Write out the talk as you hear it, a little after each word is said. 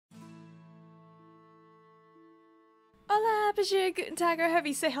Hola, Bashir, Guten Tag, or however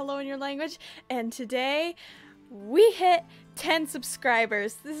you say hello in your language. And today, we hit 10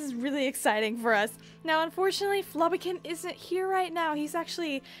 subscribers. This is really exciting for us. Now, unfortunately, Flubbikin isn't here right now. He's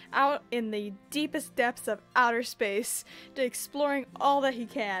actually out in the deepest depths of outer space, exploring all that he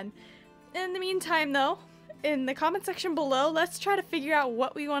can. In the meantime, though, in the comment section below, let's try to figure out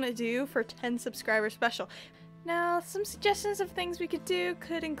what we want to do for 10 subscriber special. Now, some suggestions of things we could do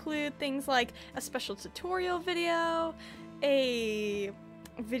could include things like a special tutorial video, a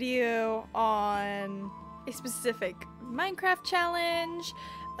video on a specific Minecraft challenge,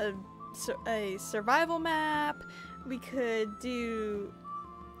 a survival map. We could do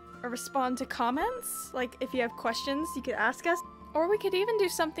a respond to comments, like if you have questions you could ask us. Or we could even do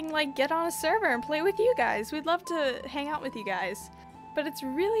something like get on a server and play with you guys. We'd love to hang out with you guys. But it's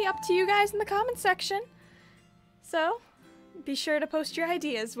really up to you guys in the comment section. So, be sure to post your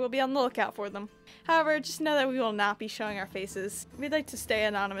ideas. We'll be on the lookout for them. However, just know that we will not be showing our faces. We'd like to stay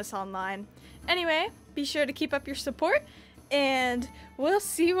anonymous online. Anyway, be sure to keep up your support, and we'll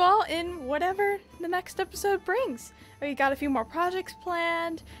see you all in whatever the next episode brings. We got a few more projects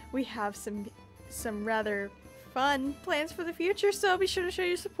planned. We have some rather fun plans for the future, so be sure to show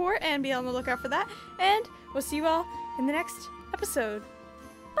your support and be on the lookout for that. And we'll see you all in the next episode.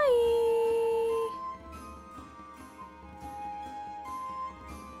 Bye!